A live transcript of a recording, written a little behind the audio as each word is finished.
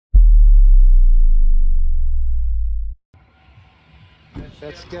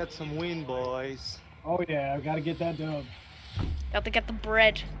Let's get some win, boys. Oh yeah, I gotta get that dub. Got to get the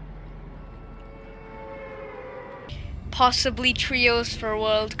bread. Possibly trios for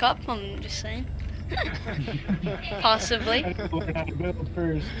World Cup, I'm just saying. Possibly. I gotta learn how to build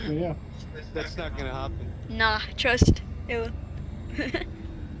first, but yeah. That's not gonna happen. Nah, trust. It will.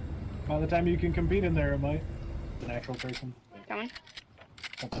 By the time you can compete in there, it might. An actual person. Coming.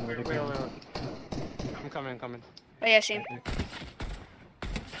 Something with a Wait. camera. I'm coming. Oh yeah, I see him.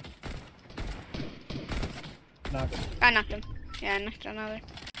 Knock it. I knocked him. Yeah, I knocked another.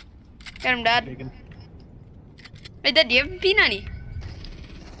 Get him, Dad. Taken. Hey, Dad, do you have a P90?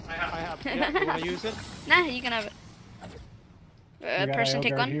 I have. Yeah, you wanna use it? Nah, you can have it. We got Person, IL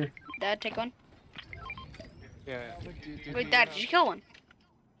take guard one. here. Dad, take one. Yeah. Wait, Dad, did you kill one?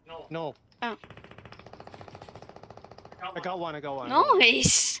 No. Oh. I got one.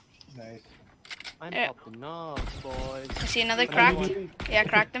 Nice. Nice. I'm Yeah. up the knobs, boys. I see another cracked. Yeah,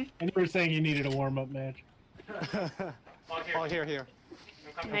 cracked him. And you were saying you needed a warm-up match. Oh, here.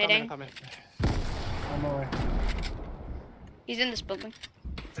 Waiting. I'm coming. On my way. He's in this building.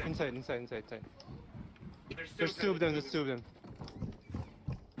 Inside. There's two of them.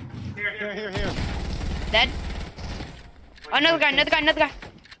 Here. Dead. Oh, another guy.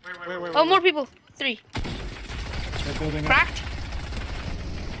 Wait. Oh, more people. 3. They're building up. Cracked.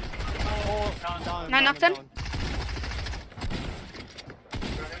 Oh, down. I knocked him.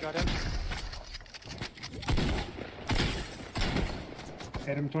 Got him.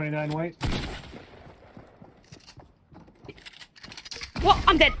 Hit him 29 white. What?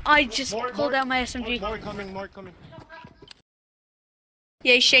 I'm dead. I just pulled out my SMG. More coming.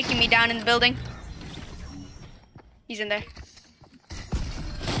 Yeah, he's shaking me down in the building. He's in there.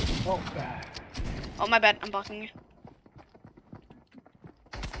 Oh, Oh, my bad. I'm blocking you.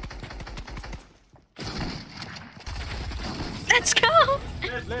 Let's go!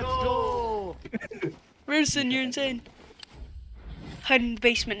 Let's go! Rusin, you're insane. Hide in the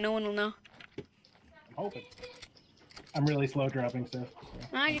basement. No one will know. I'm hoping. I'm really slow dropping stuff. So.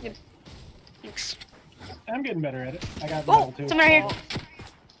 Ah, you're good. Thanks. I'm getting better at it. I got Oh, level 2. someone right here.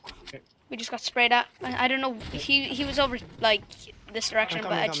 Okay. We just got sprayed at. I don't know. He was over like this direction, I'm but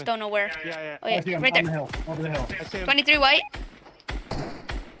coming, I just don't know where. Yeah. Oh I see yeah, him right on the there. hill. Over the hill. I see him. 23 white.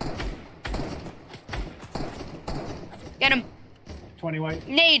 Get him. 20 white.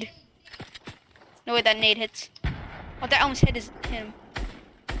 Nade. No way that nade hits. Oh, that almost hit him.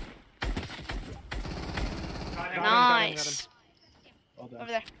 Got him. Nice. Well done.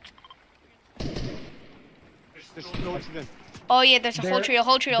 Over there. There's loads of them. Oh yeah, there's a whole trio.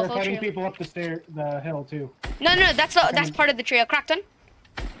 They're cutting people up the hill too. No, that's part of the trio. Cracked one.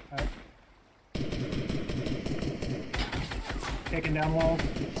 Alright. Taking down walls.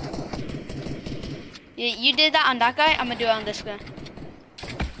 Yeah, you did that on that guy. I'm gonna do it on this guy.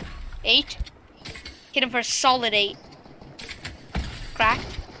 8. Hit him for a solid 8.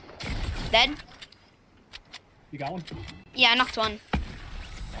 Cracked. Dead. You got one? Yeah, I knocked one.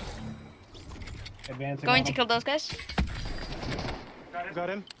 Advancing. Going on to him. kill those guys. Got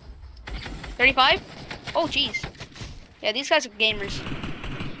him. 35. Oh jeez. Yeah, these guys are gamers.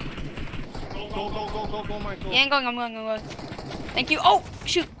 Go, Michael. Yeah, I'm going. Thank you. Oh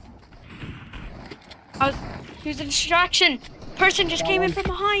shoot. He was a distraction. Person just came in from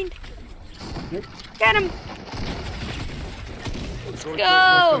behind. Yep. Get him. Let's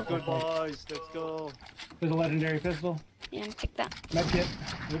go. Good boys. Let's go. There's a legendary pistol. Yeah, take that. Medkit.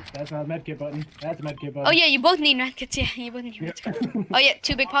 Oops, that's not a medkit button. That's a medkit button. Oh yeah, you both need medkits. Yeah, you both need Yep. medkits. Oh yeah,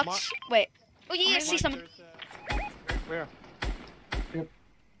 2 big pots. Wait. Oh yeah, I see someone. Where? Yep.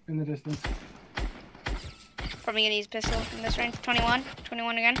 In the distance. Probably gonna use pistol in this range. 21.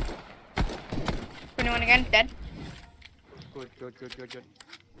 21 again. 21 again. Dead. Good.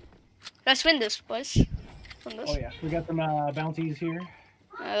 Let's win this, boys. Win this. Oh yeah. We got some bounties here.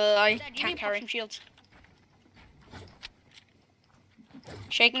 I can't carry shields.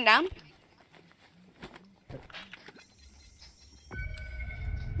 Shaking down.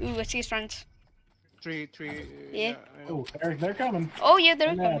 Ooh, I see his friends. 3. Yeah. I know. Oh, they're coming. Oh yeah,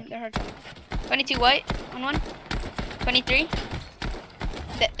 they're Yeah. coming. They're hurt. 22 white on one. 23.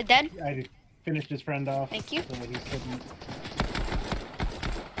 Dead. I finished his friend off. Thank you. So he couldn't.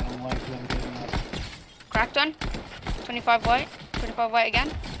 I don't like them getting up. Cracked one. 25 white. 25 white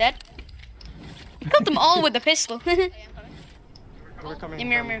again. Dead. Killed them all with the pistol. We're coming. I'm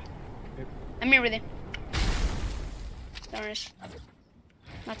here. I'm here with you. Don't worry.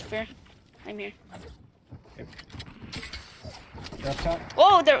 Not to fear. I'm here. Yep. You're up top.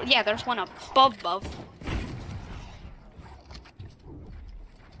 Oh, there's one up above.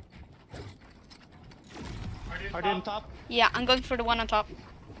 Are they on top? Yeah, I'm going for the one on top.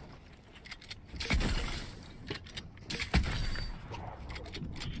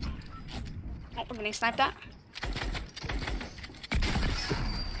 Oh, we're getting sniped at.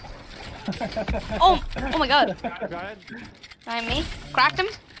 Oh my god. Got it. Behind me. Cracked him.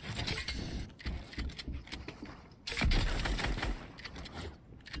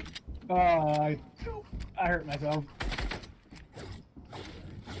 Oh, I hurt myself.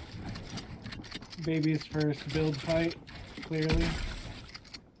 Baby's first build fight, clearly.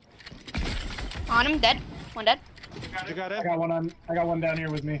 On him, dead. One dead. You got it? I got one down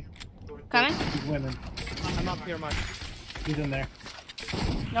here with me. Coming. He's winning. I'm up here, Mark. He's in there.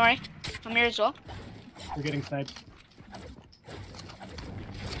 Don't worry. I'm here as well. We're getting sniped.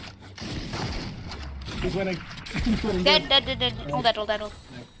 He's winning. He's winning. Dead. All dead. All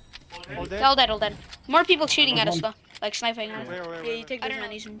dead? All dead. More people shooting at us though. Like sniping at us. Where? Yeah, you take those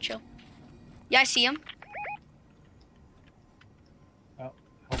minis and chill. Yeah, I see him. Oh,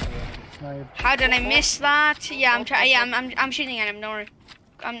 hopefully I get sniped. How did I miss that? Yeah, I'm trying. Yeah, I'm shooting at him. Don't worry.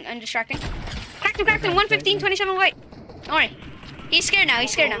 I'm distracting. Cracked him. 115, 27 white. Don't worry. He's scared now.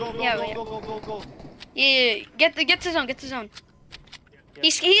 Yeah. Go. Yeah. Get to zone. He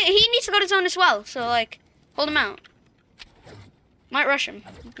needs to go to zone as well. So like, hold him out. Might rush him.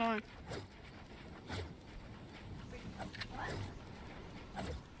 Come on.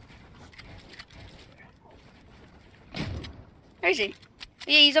 Where is he?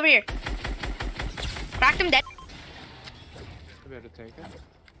 Yeah, he's over here. Cracked him, dead. I better take it.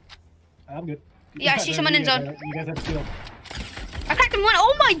 I'm good. Yeah, I see someone in zone. You guys have steel. I cracked him one.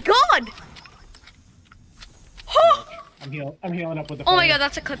 Oh my god! Oh! I'm healing up with the Oh my fire. god,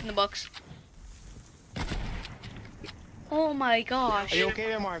 that's a clip in the box. Oh my gosh. Are you okay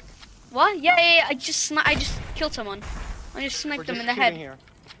there, Mark? What? Yeah. I just killed someone. I just sniped him in the head. Here.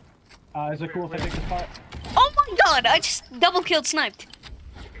 Is it cool if I take the spot? Oh my god! I just double killed sniped.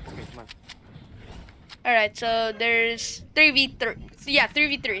 Okay, come on. Alright, so there's 3v3. Yeah,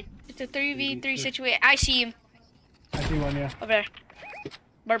 3v3. It's a 3v3 situation. I see him I see one, yeah. over there.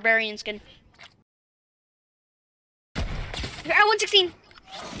 Barbarian skin. Ah, 116.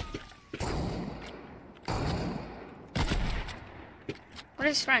 What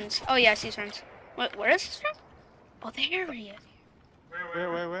is his friends? Oh yeah, I see his friends. Where is his friend? Oh, there he is.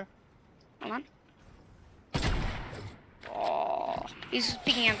 Where? Hold on. Oh, he's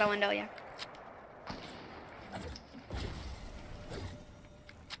peeking out the window, yeah.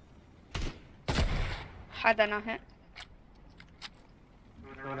 How'd that not hit?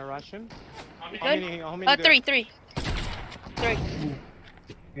 You wanna rush him? You How good? many there? Three. Yeah,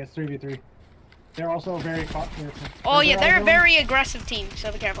 it's 3v3. They're also very Oh yeah, they're a very aggressive team,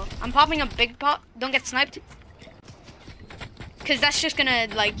 so be careful. I'm popping a big pot. Don't get sniped. Cause that's just gonna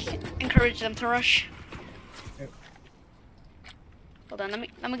like encourage them to rush. Yep. Hold on, let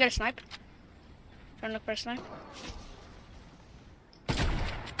me get a snipe. Trying to look for a snipe.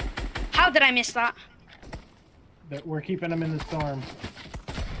 How did I miss that? We're keeping them in the storm.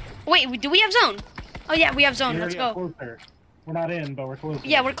 Wait, do we have zone? Oh yeah, we have zone. We're Let's go. Closer. We're not in, but we're closer.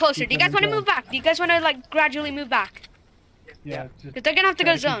 Yeah, we're closer. Do you guys want to move back? Do you guys want to like gradually move back? Yeah. Cause they're gonna have to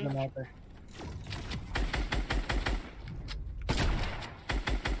go zone.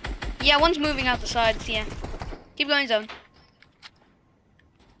 Yeah, one's moving out the sides. Yeah, keep going zone.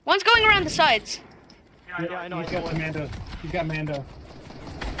 One's going around the sides. Yeah, I know. He's got Mando. He's got Mando.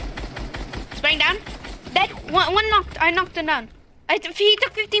 Spraying down. Dead. One knocked. I knocked him down. He took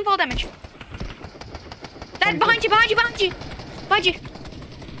 15 fall damage. Dead. Behind you.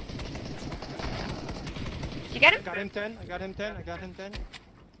 You get him? I got him 10.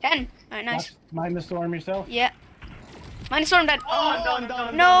 10. Alright, nice. Mind the storm yourself. Yeah. Mine is storm dead. Oh,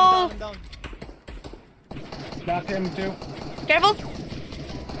 down. No. Down. Knocked him too. Careful.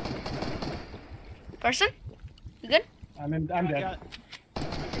 Person? You good? I'm dead.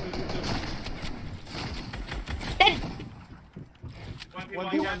 Dead.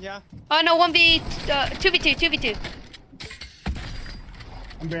 1v1, yeah. Oh no, 2v2.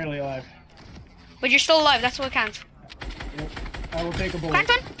 I'm barely alive. But you're still alive, that's what counts. Yep. I will take a bullet. Cracked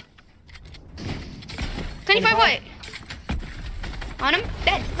one. 25 white. On him.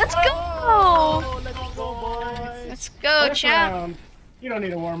 Dead. Let's go. Oh, let's go, boys. Let's go, First champ. round. You don't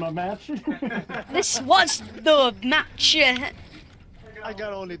need a warm-up match. This was the match. I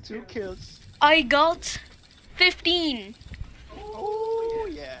got only 2 kills. I got 15. Oh,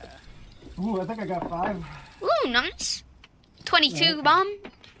 yeah. Ooh, I think I got 5. Ooh, nice. 22 bomb.